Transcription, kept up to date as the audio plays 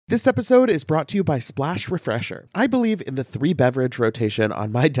This episode is brought to you by Splash Refresher. I believe in the 3-beverage rotation on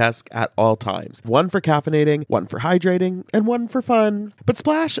my desk at all times. One for caffeinating, one for hydrating, and one for fun. But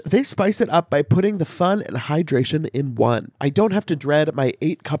Splash, they spice it up by putting the fun and hydration in one. I don't have to dread my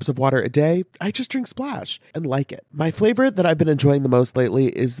 8 cups of water a day. I just drink Splash and like it. My flavor that I've been enjoying the most lately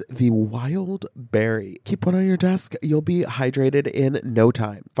is the Wild Berry. Keep one on your desk. You'll be hydrated in no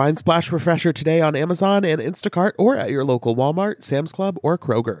time. Find Splash Refresher today on Amazon and Instacart or at your local Walmart, Sam's Club, or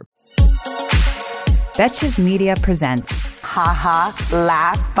Kroger. Betches Media presents Ha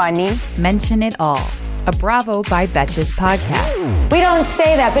laugh, funny. Mention It All, a Bravo by Betches podcast. We don't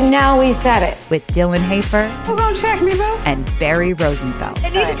say that, but now we said it. With Dylan Hafer. Who gonna check me, bro? And Barry Rosenfeld. I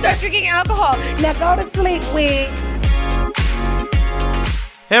need to start drinking alcohol. Now go to sleep, we.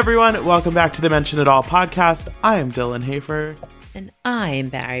 Hey everyone, welcome back to the Mention It All podcast. I am Dylan Hafer. And I'm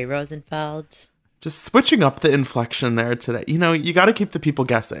Barry Rosenfeld. Just switching up the inflection there today. You know, you got to keep the people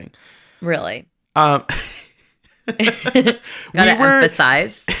guessing. Really? Gotta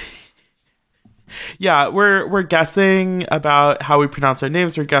emphasize. Yeah, we're guessing about how we pronounce our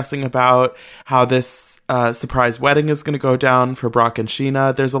names. We're guessing about how this surprise wedding is going to go down for Brock and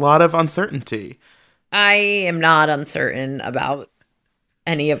Scheana. There's a lot of uncertainty. I am not uncertain about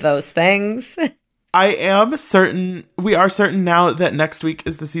any of those things. I am certain. We are certain now that next week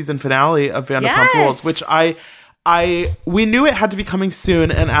is the season finale of Vanderpump Rules, which we knew it had to be coming soon.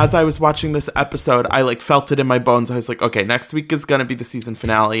 And as I was watching this episode, I felt it in my bones. I was like, okay, next week is going to be the season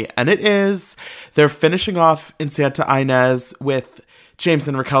finale. And it is. They're finishing off in Santa Ynez with James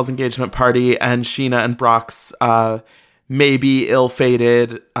and Raquel's engagement party and Scheana and Brock's maybe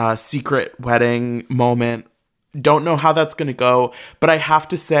ill-fated secret wedding moment. Don't know how that's going to go. But I have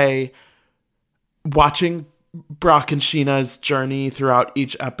to say, watching Brock and Scheana's journey throughout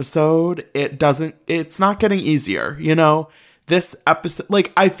each episode, it's not getting easier, you know? This episode,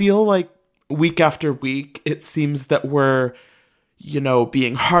 I feel like week after week, it seems that we're,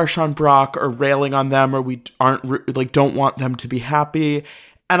 being harsh on Brock or railing on them, or we don't want them to be happy.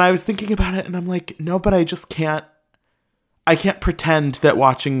 And I was thinking about it and I'm like, no, but I can't pretend that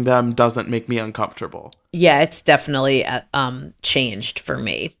watching them doesn't make me uncomfortable. Yeah, it's definitely changed for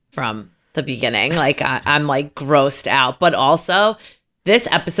me from the beginning. I'm grossed out. But also, this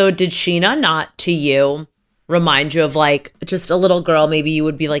episode, did Scheana not to you remind you of just a little girl? Maybe you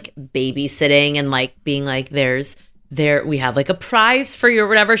would be babysitting and being we have a prize for you or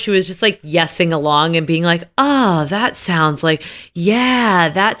whatever. She was just yesing along and being oh, that sounds that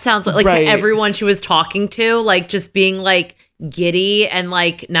sounds right. To everyone she was talking to, just being giddy and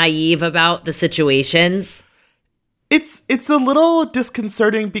naive about the situations. It's a little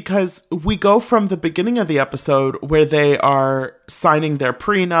disconcerting because we go from the beginning of the episode where they are signing their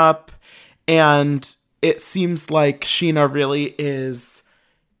prenup, and it seems like Scheana really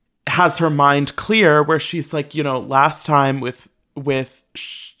has her mind clear, where she's last time with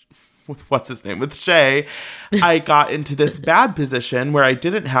what's his name, with Shay, I got into this bad position where I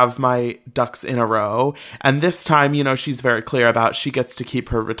didn't have my ducks in a row. And this time, she's very clear about she gets to keep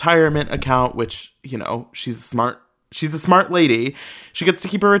her retirement account, which, she's a smart lady. She gets to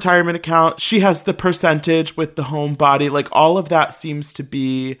keep her retirement account. She has the percentage with the home body. All of that seems to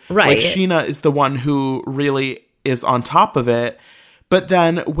be right. Scheana is the one who really is on top of it. But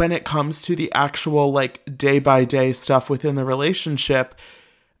then when it comes to the actual day by day stuff within the relationship,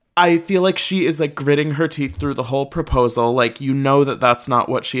 I feel like she is gritting her teeth through the whole proposal. That's not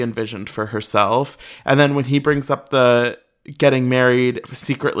what she envisioned for herself. And then when he brings up the getting married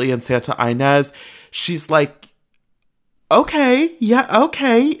secretly in Santa Ynez, she's okay, yeah,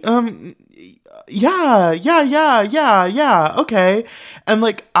 okay, yeah, okay.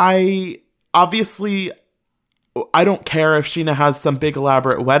 And I don't care if Scheana has some big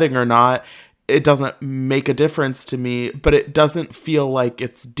elaborate wedding or not. It doesn't make a difference to me, but it doesn't feel like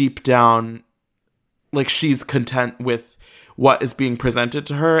it's deep down, she's content with what is being presented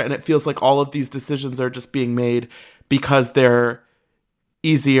to her. And it feels like all of these decisions are just being made because they're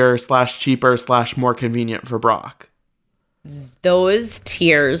easier / cheaper / more convenient for Brock. Those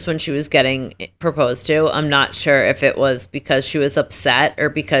tears when she was getting proposed to, I'm not sure if it was because she was upset or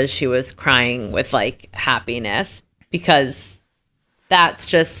because she was crying with happiness, because that's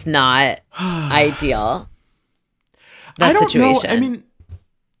just not ideal. I don't situation. know. I mean,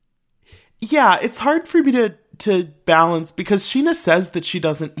 yeah, it's hard for me to balance, because Scheana says that she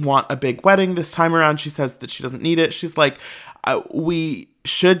doesn't want a big wedding this time around. She says that she doesn't need it. She's we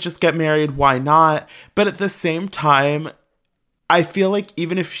should just get married. Why not? But at the same time, I feel like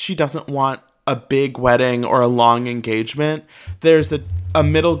even if she doesn't want a big wedding or a long engagement, there's a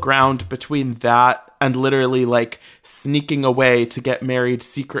middle ground between that and literally like sneaking away to get married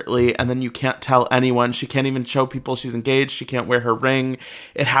secretly, and then you can't tell anyone. She can't even show people she's engaged. She can't wear her ring.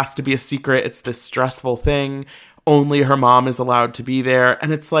 It has to be a secret. It's this stressful thing. Only her mom is allowed to be there.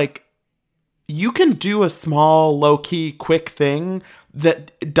 And it's like, you can do a small, low-key, quick thing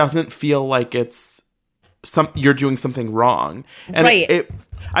that doesn't feel like it's you're doing something wrong. And right.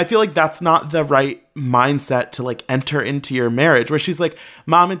 I feel like that's not the right mindset to like enter into your marriage, where she's like,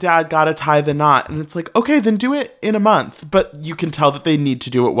 mom and dad gotta tie the knot. And it's like, okay, then do it in a month. But you can tell that they need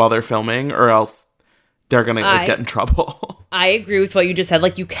to do it while they're filming, or else they're gonna like, get in trouble. I agree with what you just said.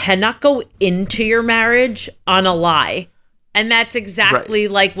 Like, you cannot go into your marriage on a lie. And that's exactly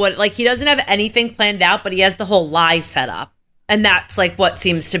like what, like, he doesn't have anything planned out, but he has the whole lie set up. And that's like what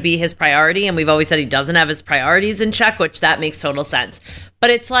seems to be his priority. And we've always said he doesn't have his priorities in check, which that makes total sense. But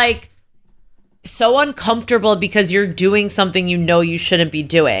it's like so uncomfortable because you're doing something you know you shouldn't be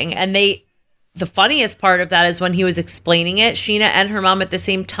doing. And the funniest part of that is when he was explaining it, Scheana and her mom at the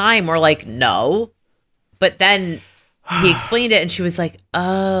same time were like, no. But then he explained it and she was like,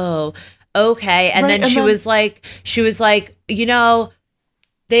 oh, okay. And then she was like, you know,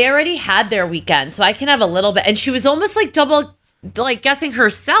 they already had their weekend, so I can have a little bit. And she was almost like double, like guessing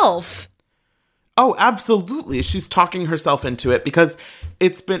herself. Oh, absolutely. She's talking herself into it because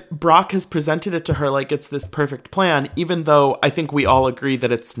Brock has presented it to her like it's this perfect plan, even though I think we all agree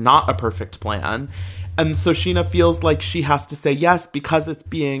that it's not a perfect plan. And so Scheana feels like she has to say yes because it's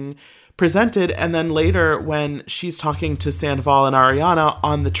being presented. And then later when she's talking to Sandoval and Ariana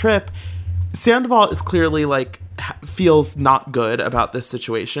on the trip, Sandoval is clearly like feels not good about this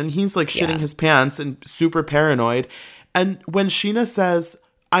situation. He's like shitting his pants and super paranoid. And when Scheana says,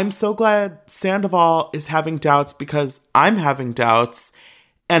 I'm so glad Sandoval is having doubts because I'm having doubts,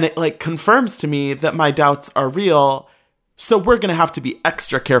 and it like confirms to me that my doubts are real, so we're going to have to be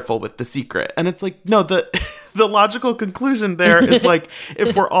extra careful with the secret. And it's like, no, the logical conclusion there is like,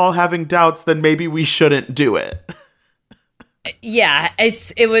 if we're all having doubts, then maybe we shouldn't do it. Yeah,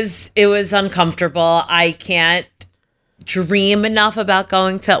 it was uncomfortable. I can't dream enough about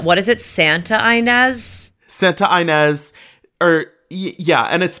going to, what is it, Santa Ynez? Santa Ynez, or yeah,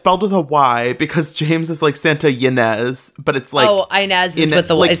 and it's spelled with a Y because James is like Santa Ynez, but it's like, oh, Ynez is with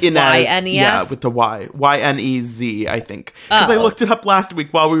the like it's Inez, Y-N-E-S? Yeah, with the Y, Y-N-E-Z, I think. Because I looked it up last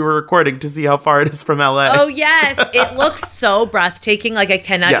week while we were recording to see how far it is from LA. Oh yes, it looks so breathtaking. Like I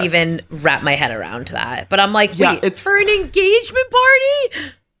cannot even wrap my head around that. But I'm like, wait, it's for an engagement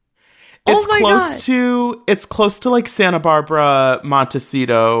party? It's close to like Santa Barbara,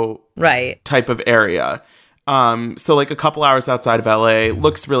 Montecito, right, type of area. So like a couple hours outside of LA,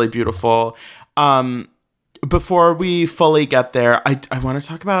 looks really beautiful. Before we fully get there, I want to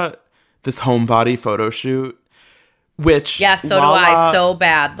talk about this homebody photo shoot, which do I so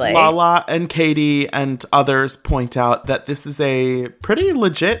badly. Lala and Katie and others point out that this is a pretty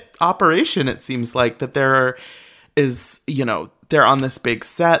legit operation. It seems like that there is, you know, they're on this big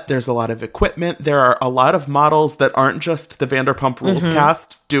set. There's a lot of equipment. There are a lot of models that aren't just the Vanderpump Rules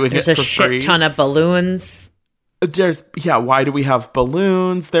cast doing it for free. There's a shit ton of balloons. Why do we have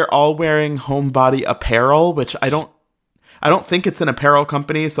balloons? They're all wearing homebody apparel, which I don't think it's an apparel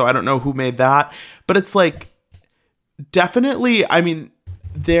company, so I don't know who made that. But it's like, definitely, I mean,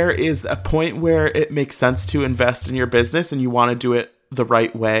 there is a point where it makes sense to invest in your business and you want to do it the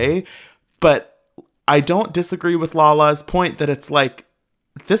right way. But I don't disagree with Lala's point that it's like,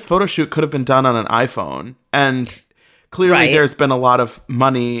 this photo shoot could have been done on an iPhone. And clearly there's been a lot of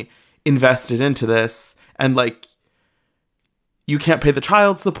money invested into this. And like, you can't pay the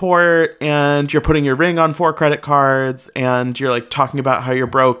child support and you're putting your ring on 4 credit cards and you're like talking about how you're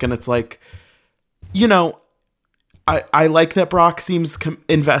broke. And it's like, you know, I like that Brock seems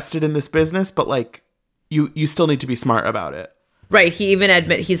invested in this business, but like you still need to be smart about it. Right. He even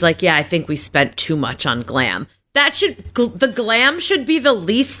he's like, yeah, I think we spent too much on glam. The glam should be the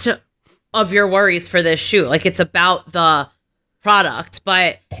least of your worries for this shoot. Like, it's about the product,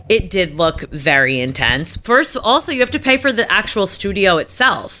 but it did look very intense. First, also, you have to pay for the actual studio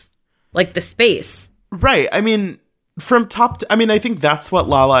itself, like the space. Right. I mean, from top to, I mean, I think that's what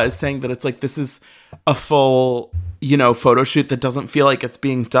Lala is saying, that it's like, this is a full, you know, photo shoot that doesn't feel like it's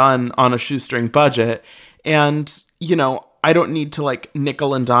being done on a shoestring budget. And, you know, I don't need to like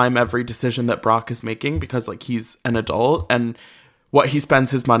nickel and dime every decision that Brock is making because like he's an adult and what he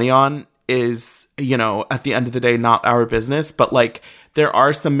spends his money on is, you know, at the end of the day, not our business. But like, there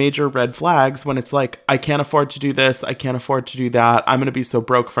are some major red flags when it's like, I can't afford to do this. I can't afford to do that. I'm going to be so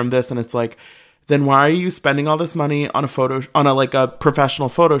broke from this. And it's like, then why are you spending all this money on a professional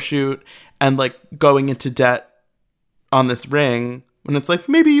photo shoot and like going into debt on this ring when it's like,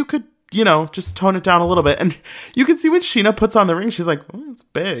 maybe you could you know, just tone it down a little bit. And you can see when Scheana puts on the ring, she's like, oh, it's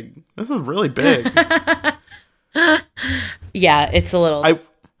big. This is really big. Yeah, it's a little.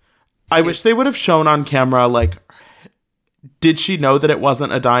 I wish they would have shown on camera, like, did she know that it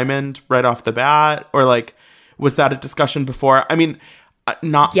wasn't a diamond right off the bat? Or, like, was that a discussion before? I mean,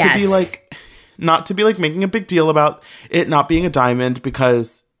 not to be like making a big deal about it not being a diamond,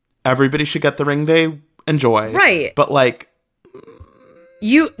 because everybody should get the ring they enjoy. Right. But, like,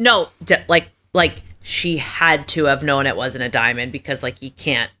 she had to have known it wasn't a diamond, because, like, he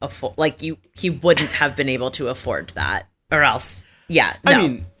can't afford, like, he wouldn't have been able to afford that, or else, yeah. No. I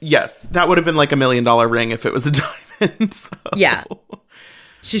mean, yes, that would have been like $1 million ring if it was a diamond. So. Yeah.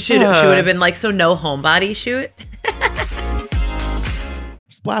 She would have been like, so no homebody shoot?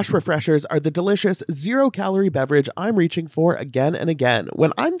 Splash Refreshers are the delicious 0-calorie beverage I'm reaching for again and again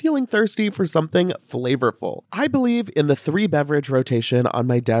when I'm feeling thirsty for something flavorful. I believe in the 3-beverage rotation on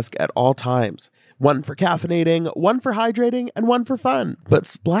my desk at all times. One for caffeinating, one for hydrating, and one for fun. But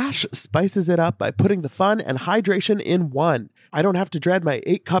Splash spices it up by putting the fun and hydration in one. I don't have to dread my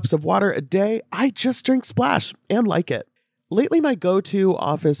 8 cups of water a day. I just drink Splash and like it. Lately, my go-to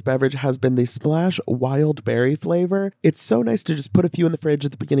office beverage has been the Splash Wild Berry flavor. It's so nice to just put a few in the fridge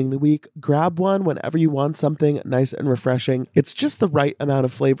at the beginning of the week, grab one whenever you want something nice and refreshing. It's just the right amount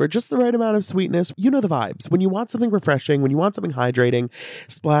of flavor, just the right amount of sweetness. You know the vibes. When you want something refreshing, when you want something hydrating,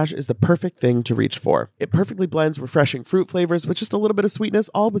 Splash is the perfect thing to reach for. It perfectly blends refreshing fruit flavors with just a little bit of sweetness,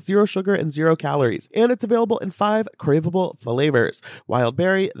 all with 0 sugar and 0 calories. And it's available in 5 craveable flavors. Wild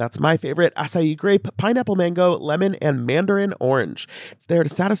Berry, that's my favorite, acai grape, pineapple mango, lemon, and mandarin orange. It's there to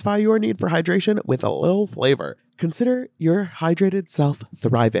satisfy your need for hydration with a little flavor. Consider your hydrated self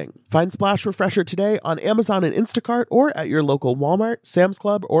thriving. Find Splash Refresher today on Amazon and Instacart, or at your local Walmart, Sam's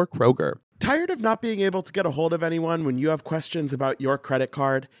Club, or Kroger. Tired of not being able to get a hold of anyone when you have questions about your credit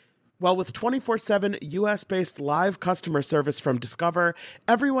card? Well, with 24/7 US-based live customer service from Discover,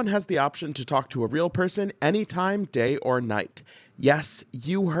 everyone has the option to talk to a real person anytime, day or night. Yes,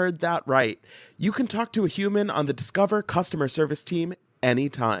 you heard that right. You can talk to a human on the Discover customer service team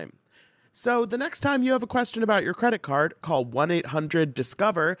anytime. So the next time you have a question about your credit card, call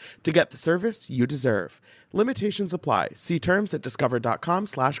 1-800-DISCOVER to get the service you deserve. Limitations apply. See terms at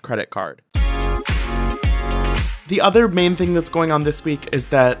discover.com/creditcard. The other main thing that's going on this week is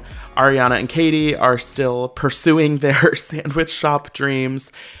that Ariana and Katie are still pursuing their sandwich shop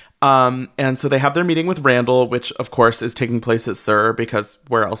dreams. And so they have their meeting with Randall, which of course is taking place at SUR, because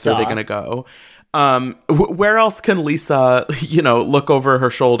where else are they going to go? Where else can Lisa, look over her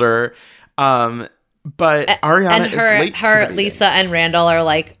shoulder? But Ariana is late. Lisa and Randall are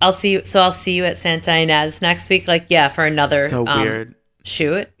like, I'll see you at Santa Ynez next week. Like, yeah, for another weird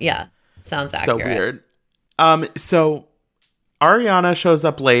shoot. Yeah. Sounds accurate. So weird. So Ariana shows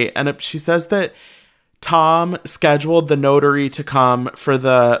up late, and she says that Tom scheduled the notary to come for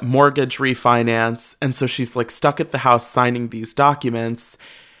the mortgage refinance, and so she's like stuck at the house signing these documents,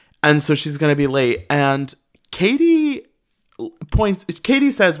 and so she's going to be late. And Katie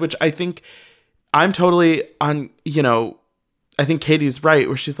says, which I think I'm totally on, I think Katie's right,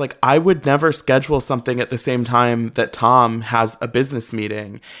 where she's like, I would never schedule something at the same time that Tom has a business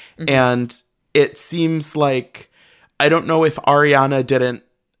meeting. Mm-hmm. And it seems like, I don't know if Ariana didn't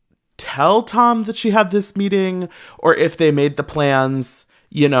tell Tom that she had this meeting, or if they made the plans,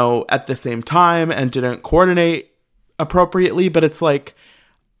 at the same time and didn't coordinate appropriately. But it's like,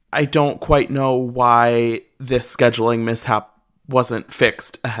 I don't quite know why this scheduling mishap wasn't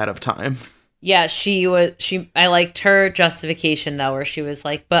fixed ahead of time. Yeah, I liked her justification though, where she was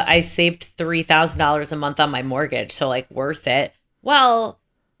like, but I saved $3,000 a month on my mortgage, so like worth it. Well,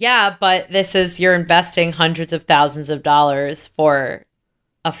 yeah, but you're investing hundreds of thousands of dollars for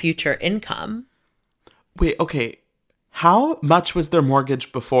a future income. Wait, okay. How much was their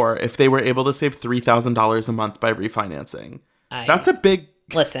mortgage before if they were able to save $3,000 a month by refinancing? That's a big...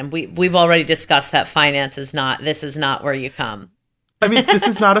 Listen, we've already discussed that this is not where you come. I mean, this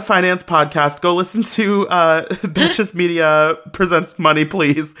is not a finance podcast. Go listen to Betches Media Presents Money,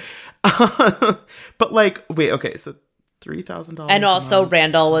 please. But like, wait, okay, so $3,000. And also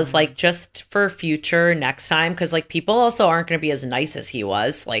Randall was like, just for future next time, because like people also aren't going to be as nice as he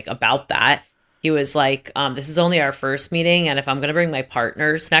was like about that. He was like, this is only our first meeting, and if I'm going to bring my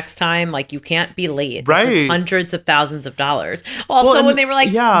partners next time, like, you can't be late. Right. This is hundreds of thousands of dollars. Also, when they were like,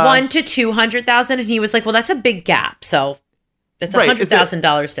 $1 to $200,000, and he was like, well, that's a big gap. So that's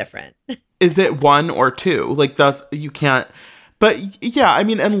 $100,000 different. Is it 1 or 2? Like, you can't. But yeah, I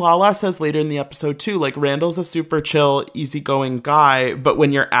mean, and Lala says later in the episode too, like Randall's a super chill, easygoing guy, but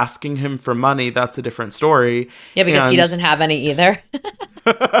when you're asking him for money, that's a different story. Yeah, because he doesn't have any either.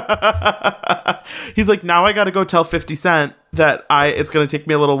 He's like, now I got to go tell 50 Cent that it's going to take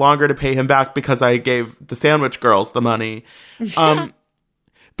me a little longer to pay him back because I gave the sandwich girls the money.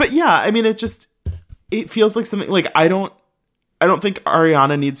 But yeah, I mean, it feels like something like I don't think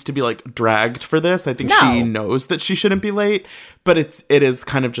Ariana needs to be like dragged for this. I think she knows that she shouldn't be late, but it is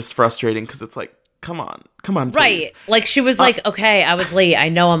kind of just frustrating because it's like, come on, please. Right. Like she was like, okay, I was late. I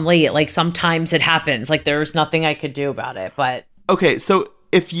know I'm late. Like sometimes it happens. Like there's nothing I could do about it, but. Okay. So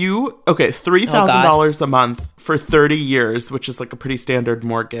 $3,000 a month for 30 years, which is like a pretty standard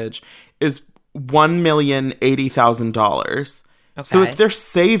mortgage, is $1,080,000. Okay. So if they're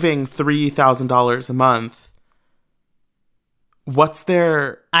saving $3,000 a month, what's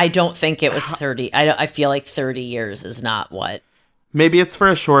their... I don't think it was 30. I feel like 30 years is not what... Maybe it's for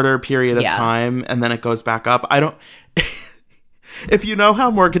a shorter period of time and then it goes back up. I don't... If you know how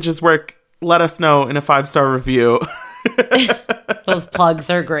mortgages work, let us know in a 5-star review. Those plugs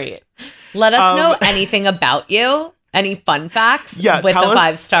are great. Let us know anything about you. Any fun facts with a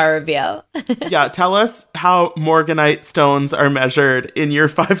 5-star review. Yeah, tell us how Morganite stones are measured in your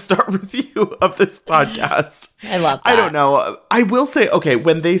 5-star review of this podcast. I love that. I don't know. I will say, okay,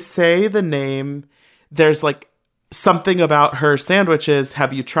 when they say the name, there's like something about her sandwiches.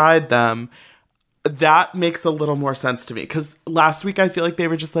 Have you tried them? That makes a little more sense to me. Because last week I feel like they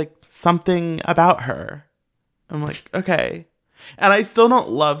were just like something about her. I'm like, okay. And I still don't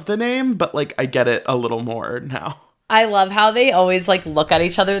love the name, but like I get it a little more now. I love how they always like look at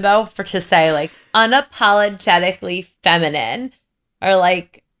each other though to say like unapologetically feminine or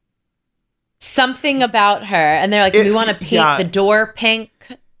like something about her. And they're like, we want to paint the door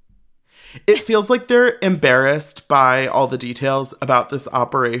pink. It feels like they're embarrassed by all the details about this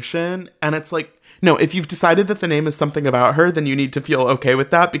operation. And it's like, no, if you've decided that the name is something about her, then you need to feel okay with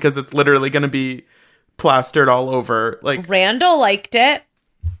that because it's literally going to be plastered all over. Like Randall liked it.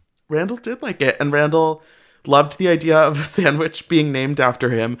 Randall did like it. And Randall loved the idea of a sandwich being named after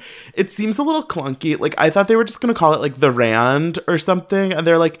him. It seems a little clunky. Like, I thought they were just going to call it, like, the Rand or something. And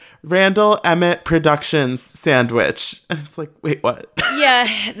they're like, Randall Emmett Productions Sandwich. And it's like, wait, what?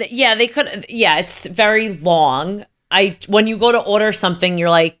 Yeah, they could. Yeah, it's very long. When you go to order something,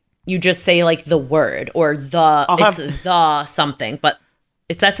 you're like, you just say, like, the word or the something. But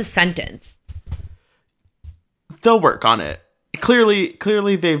that's a sentence. They'll work on it.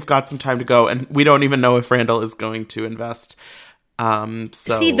 Clearly, they've got some time to go, and we don't even know if Randall is going to invest.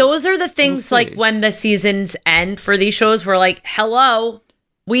 See, those are the things like when the seasons end for these shows, we're like, hello,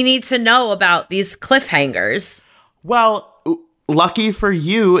 we need to know about these cliffhangers. Well, lucky for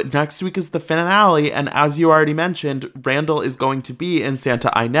you, next week is the finale, and as you already mentioned, Randall is going to be in Santa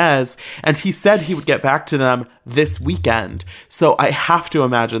Ynez, and he said he would get back to them this weekend. So I have to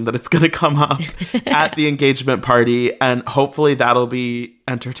imagine that it's going to come up at the engagement party, and hopefully that'll be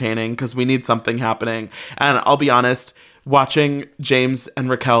entertaining because we need something happening. And I'll be honest, watching James and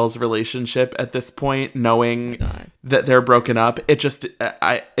Raquel's relationship at this point, knowing that they're broken up,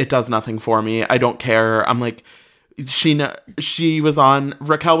 it does nothing for me. I don't care. I'm like, Raquel was on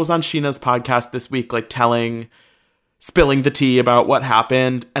Sheena's podcast this week, like spilling the tea about what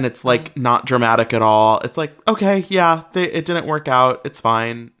happened, and it's like not dramatic at all. It's like, okay, yeah, it didn't work out. It's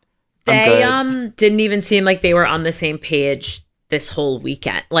fine. They didn't even seem like they were on the same page this whole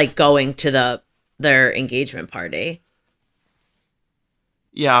weekend, like going to their engagement party.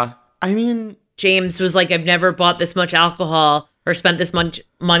 Yeah, I mean, James was like, I've never bought this much alcohol or spent this much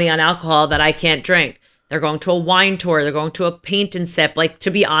money on alcohol that I can't drink. They're going to a wine tour. They're going to a paint and sip. Like,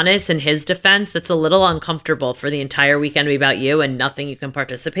 to be honest, in his defense, that's a little uncomfortable for the entire weekend to be about you and nothing you can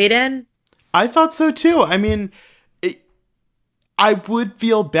participate in. I thought so, too. I mean, I would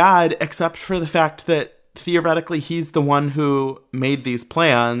feel bad, except for the fact that theoretically he's the one who made these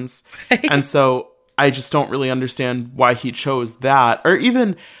plans. Right. And so I just don't really understand why he chose that. Or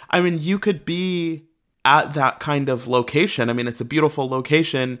even, I mean, you could be at that kind of location. I mean, it's a beautiful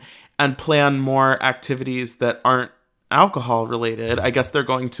location, and plan more activities that aren't alcohol related. I guess they're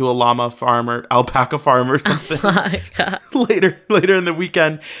going to a llama farm or alpaca farm or something later in the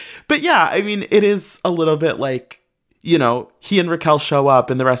weekend. But yeah, I mean, it is a little bit like, you know, he and Raquel show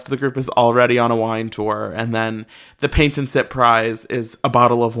up and the rest of the group is already on a wine tour. And then the paint and sip prize is a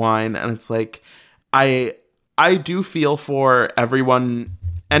bottle of wine. And it's like, I do feel for anyone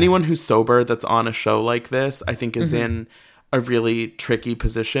who's sober that's on a show like this, I think is in a really tricky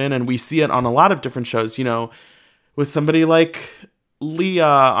position. And we see it on a lot of different shows, you know, with somebody like Leah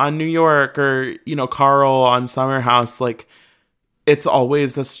on New York or, you know, Carl on Summer House. Like, it's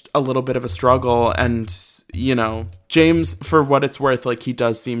always a little bit of a struggle. And, you know, James, for what it's worth, like, he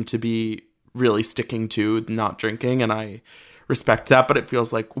does seem to be really sticking to not drinking, and I respect that, but it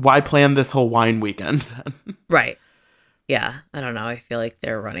feels like, why plan this whole wine weekend then? Right. Yeah, I don't know. I feel like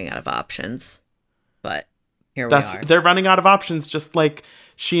they're running out of options, but here we are. They're running out of options, just like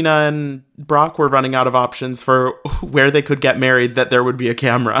Scheana and Brock were running out of options for where they could get married, that there would be a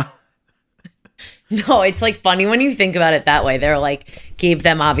camera. No, it's like funny when you think about it that way. They're like, gave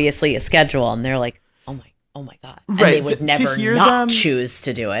them obviously a schedule, and they're like, oh my God. And right. They would never not choose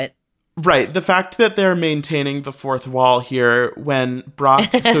to do it. Right. The fact that they're maintaining the fourth wall here when Brock,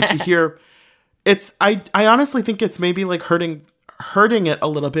 so to hear, it's, I honestly think it's maybe like hurting it a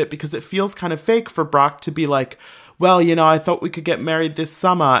little bit, because it feels kind of fake for Brock to be like, well, you know, I thought we could get married this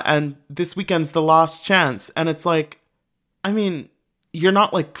summer and this weekend's the last chance. And it's like, I mean, you're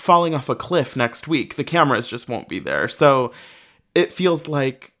not like falling off a cliff next week. The cameras just won't be there. So it feels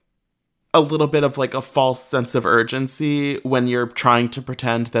like a little bit of like a false sense of urgency when you're trying to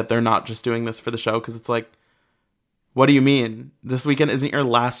pretend that they're not just doing this for the show. Because it's like, what do you mean? This weekend isn't your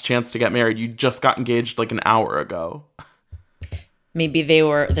last chance to get married. You just got engaged like an hour ago. Maybe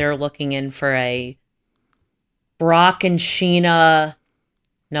they're looking in for a Brock and Scheana.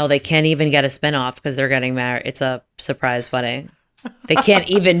 No, they can't even get a spinoff because they're getting married. It's a surprise wedding. They can't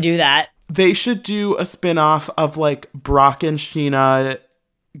even do that. They should do a spinoff of like Brock and Scheana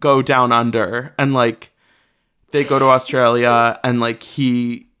go down under, and like they go to Australia, and like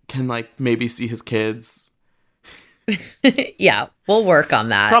he can like maybe see his kids. Yeah, we'll work on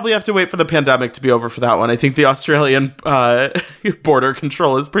that. Probably have to wait for the pandemic to be over for that one. I think the Australian border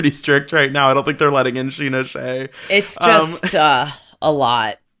control is pretty strict right now. I don't think they're letting in Scheana Shay. It's just a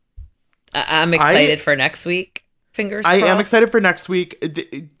lot. I'm excited for next week. Fingers crossed. I am excited for next week.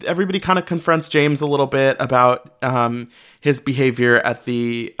 Everybody kind of confronts James a little bit about his behavior at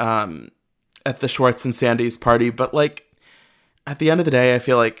the Schwartz and Sandy's party. But like at the end of the day, I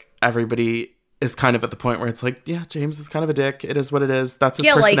feel like everybody is kind of at the point where it's like, yeah, James is kind of a dick. It is what it is. That's his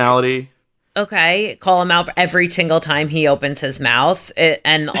personality. Like, okay, call him out every single time he opens his mouth.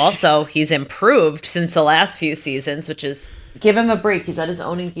 And also, he's improved since the last few seasons, which is, give him a break. He's at his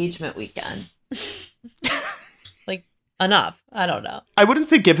own engagement weekend. Like, enough. I don't know. I wouldn't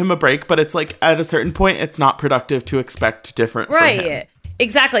say give him a break, but it's like, at a certain point, it's not productive to expect different from him.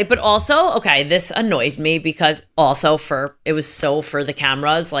 Exactly. But also, okay, this annoyed me because also it was so for the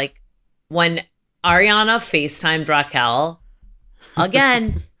cameras. Like, when Ariana FaceTimed Raquel,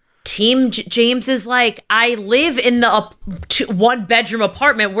 again, Team James is like, I live in the one-bedroom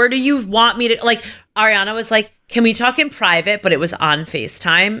apartment. Where do you want me to... Like, Ariana was like, can we talk in private? But it was on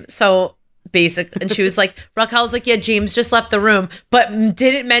FaceTime. So, and she was like, Raquel was like, yeah, James just left the room. But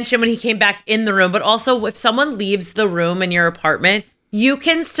didn't mention when he came back in the room. But also, if someone leaves the room in your apartment, you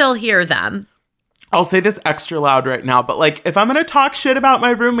can still hear them. I'll say this extra loud right now, but like, if I'm going to talk shit about my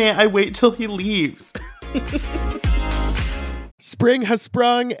roommate, I wait till he leaves. Spring has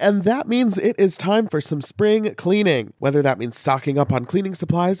sprung, and that means it is time for some spring cleaning. Whether that means stocking up on cleaning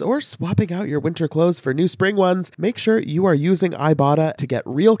supplies or swapping out your winter clothes for new spring ones, make sure you are using Ibotta to get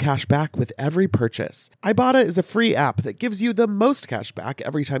real cash back with every purchase. Ibotta is a free app that gives you the most cash back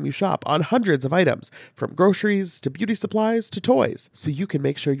every time you shop on hundreds of items, from groceries to beauty supplies to toys, so you can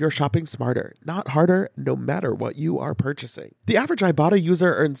make sure you're shopping smarter, not harder, no matter what you are purchasing. The average Ibotta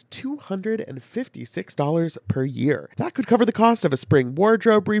user earns $256 per year. That could cover the cost of a spring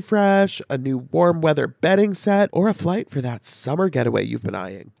wardrobe refresh, a new warm weather bedding set, or a flight for that summer getaway you've been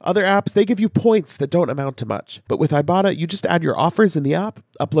eyeing. Other apps, they give you points that don't amount to much. But with Ibotta, you just add your offers in the app,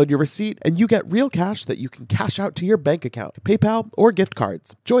 upload your receipt, and you get real cash that you can cash out to your bank account, PayPal, or gift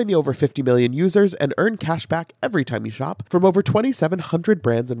cards. Join the over 50 million users and earn cash back every time you shop from over 2,700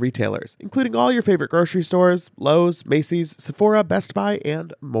 brands and retailers, including all your favorite grocery stores, Lowe's, Macy's, Sephora, Best Buy,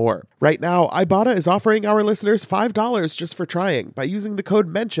 and more. Right now, Ibotta is offering our listeners $5 just for trying by using the code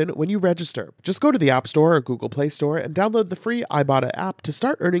MENTION when you register. Just go to the App Store or Google Play Store and download the free Ibotta app to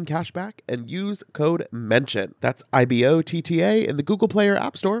start earning cash back and use code MENTION. That's IBOTTA in the Google Play or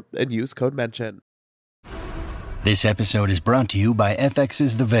App Store and use code MENTION. This episode is brought to you by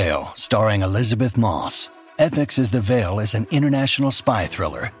FX's The Veil, starring Elizabeth Moss. FX's The Veil is an international spy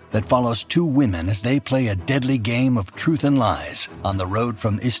thriller that follows two women as they play a deadly game of truth and lies on the road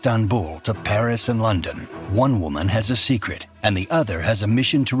from Istanbul to Paris and London. One woman has a secret, and the other has a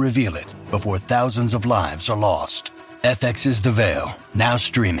mission to reveal it before thousands of lives are lost. FX's The Veil, now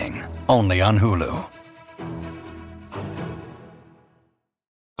streaming, only on Hulu.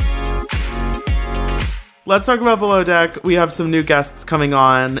 Let's talk about Below Deck. We have some new guests coming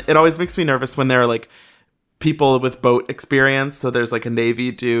on. It always makes me nervous when they're like people with boat experience. So there's like a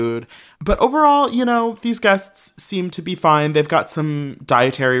Navy dude. But overall, you know, these guests seem to be fine. They've got some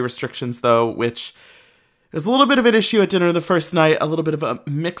dietary restrictions, though, which is a little bit of an issue at dinner the first night, a little bit of a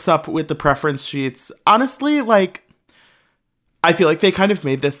mix-up with the preference sheets. Honestly, like, I feel like they kind of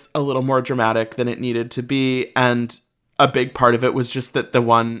made this a little more dramatic than it needed to be. And a big part of it was just that the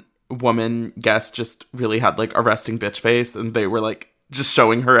one woman guest just really had like a resting bitch face, and they were like just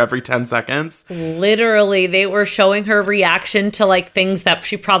showing her every 10 seconds. Literally, they were showing her reaction to like things that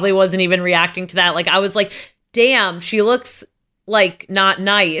she probably wasn't even reacting to that. Like, I was like, damn, she looks like not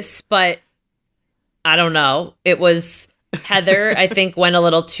nice, but I don't know. It was Heather, I think, went a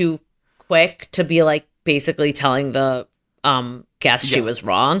little too quick to be like basically telling the guest she was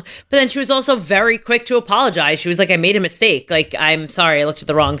wrong. But then she was also very quick to apologize. She was like, I made a mistake. Like, I'm sorry, I looked at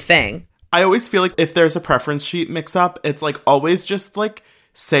the wrong thing. I always feel like if there's a preference sheet mix up, it's like always just like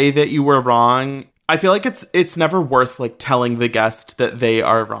say that you were wrong. I feel like it's never worth like telling the guest that they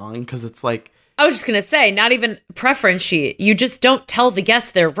are wrong, because it's like, I was just going to say, not even preference sheet. You just don't tell the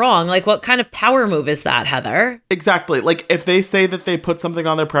guest they're wrong. Like, what kind of power move is that, Heather? Exactly. Like, if they say that they put something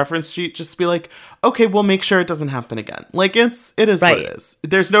on their preference sheet, just be like, okay, we'll make sure it doesn't happen again. Like, it is right. What it is.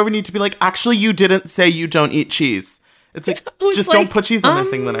 There's no need to be like, actually, you didn't say you don't eat cheese. It's like, just like, don't put cheese on their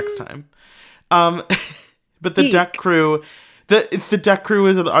thing the next time. But the deck crew... The deck crew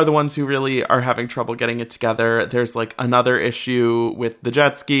are the ones who really are having trouble getting it together. There's like another issue with the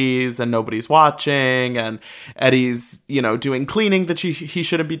jet skis and nobody's watching, and Eddie's, you know, doing cleaning that he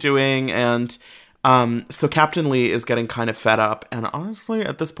shouldn't be doing. And so Captain Lee is getting kind of fed up. And honestly,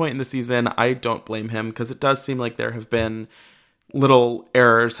 at this point in the season, I don't blame him, because it does seem like there have been little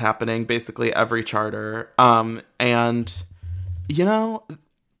errors happening basically every charter. And, you know,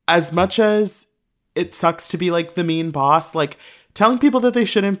 as much as it sucks to be like the mean boss, like telling people that they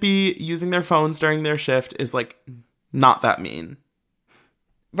shouldn't be using their phones during their shift is like not that mean.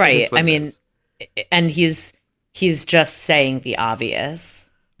 Right. I mean, and he's just saying the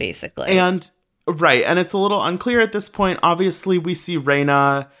obvious, basically. And right. And it's a little unclear at this point. Obviously, we see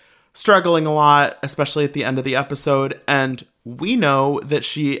Raina struggling a lot, especially at the end of the episode. And we know that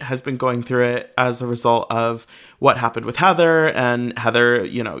she has been going through it as a result of what happened with Heather, and Heather,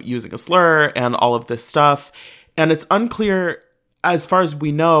 you know, using a slur and all of this stuff. And it's unclear, as far as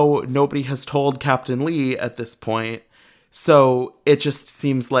we know, nobody has told Captain Lee at this point. So it just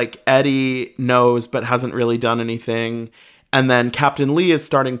seems like Eddie knows but hasn't really done anything. And then Captain Lee is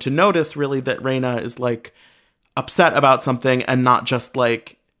starting to notice really that Raina is like upset about something, and not just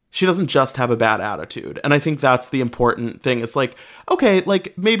like, she doesn't just have a bad attitude. And I think that's the important thing. It's like, okay,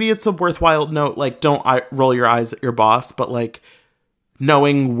 like maybe it's a worthwhile note, like don't roll your eyes at your boss, but like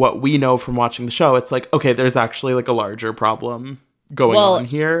knowing what we know from watching the show, it's like, okay, there's actually like a larger problem going on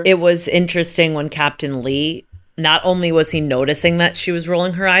here. It was interesting when Captain Lee, not only was he noticing that she was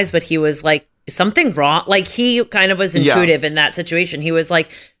rolling her eyes, but he was like, something wrong. Like, he kind of was intuitive in that situation. He was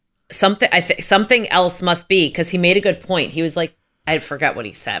like, something else must be, because he made a good point. He was like, I forget what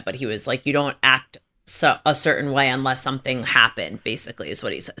he said, but he was like, you don't act a certain way unless something happened, basically, is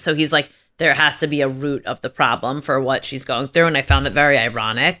what he said. So he's like, there has to be a root of the problem for what she's going through. And I found it very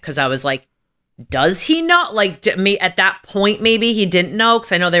ironic, because I was like, does he not? Like, at that point, maybe he didn't know,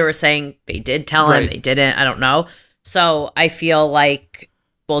 because I know they were saying they did tell him, they didn't. I don't know. So I feel like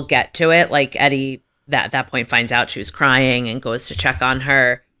we'll get to it. Like, Eddie, at that point, finds out she was crying and goes to check on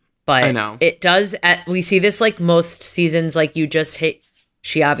her. But I know. It does, we see this like most seasons, like you just hit,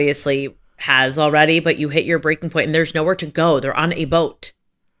 she obviously has already, but you hit your breaking point and there's nowhere to go. They're on a boat.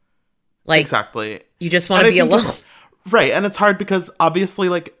 Like, exactly. You just want to be alone. Right. And it's hard because obviously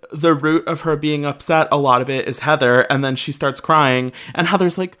like the root of her being upset, a lot of it is Heather. And then she starts crying and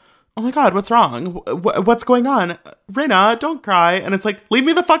Heather's like, oh my God, what's wrong? What's going on? Raina, don't cry. And it's like, leave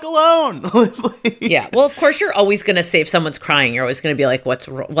me the fuck alone. Yeah. Well, of course, you're always going to say if someone's crying, you're always going to be like,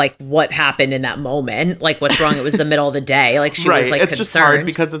 what happened in that moment? Like, what's wrong? It was the middle of the day. Like, she was like, it's concerned. Just hard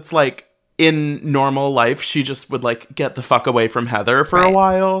because it's like, in normal life, she just would like get the fuck away from Heather for a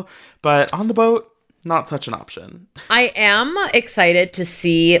while. But on the boat, not such an option. I am excited to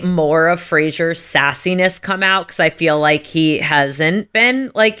see more of Frasier's sassiness come out, because I feel like he hasn't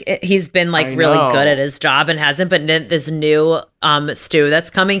been like, he's been like really good at his job and hasn't, but this new Stu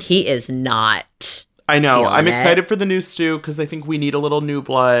that's coming, he is not. I know. I'm excited for the new Stu because I think we need a little new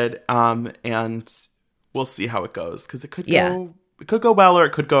blood, and we'll see how it goes, because it could go well or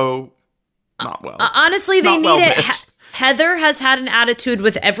it could go not well. Honestly, they need it. Heather has had an attitude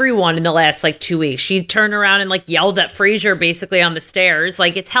with everyone in the last like 2 weeks. She turned around and like yelled at Frasier basically on the stairs.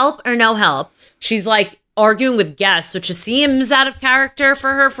 Like, it's help or no help. She's like, arguing with guests, which just seems out of character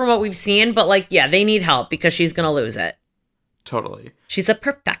for her from what we've seen. But like, yeah, they need help because she's going to lose it. Totally. She's a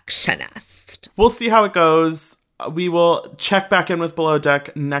perfectionist. We'll see how it goes. We will check back in with Below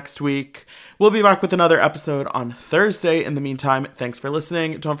Deck next week. We'll be back with another episode on Thursday. In the meantime, thanks for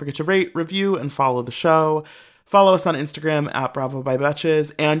listening. Don't forget to rate, review, and follow the show. Follow us on Instagram at Bravo by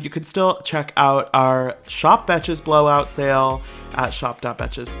Betches. And you can still check out our Shop Betches blowout sale at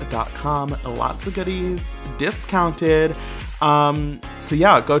shop.betches.com. Lots of goodies, discounted. So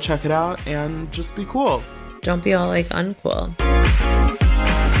yeah, go check it out and just be cool. Don't be all like uncool.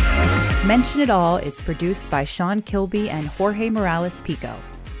 Mention It All is produced by Sean Kilby and Jorge Morales Pico.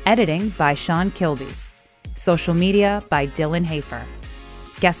 Editing by Sean Kilby. Social media by Dylan Hafer.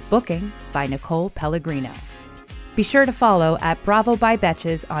 Guest booking by Nicole Pellegrino. Be sure to follow at Bravo by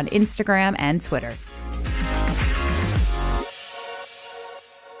Betches on Instagram and Twitter.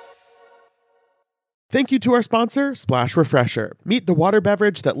 Thank you to our sponsor, Splash Refresher. Meet the water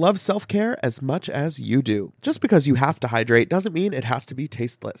beverage that loves self-care as much as you do. Just because you have to hydrate doesn't mean it has to be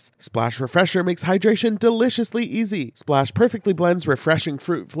tasteless. Splash Refresher makes hydration deliciously easy. Splash perfectly blends refreshing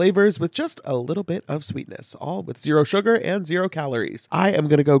fruit flavors with just a little bit of sweetness, all with 0 sugar and 0 calories. I am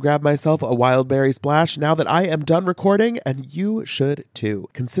going to go grab myself a wild berry splash now that I am done recording, and you should too.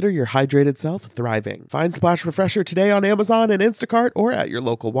 Consider your hydrated self thriving. Find Splash Refresher today on Amazon and Instacart or at your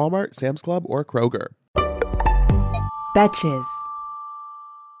local Walmart, Sam's Club, or Kroger. Betches.